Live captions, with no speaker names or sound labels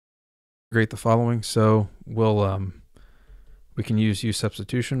integrate the following. So we can use u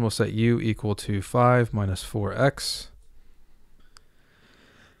substitution. We'll set u equal to 5 minus 4x.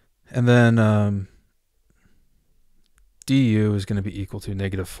 And then du is going to be equal to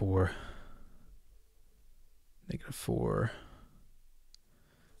negative 4. Negative 4.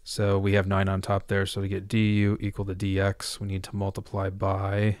 So we have 9 on top there. So to get du equal to dx, we need to multiply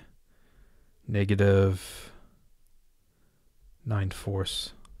by negative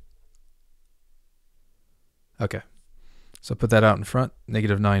 9/4. Okay. So put that out in front.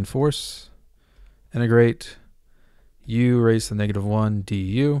 Negative 9/4. Integrate u raised to negative 1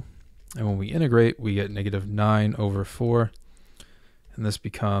 du. And when we integrate, we get negative 9/4. And this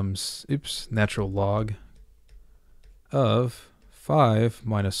becomes, natural log of 5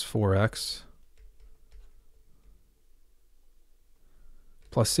 minus 4x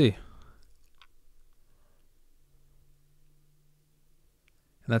plus c.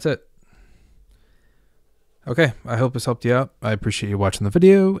 And that's it. Okay, I hope this helped you out. I appreciate you watching the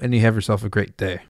video, and you have yourself a great day.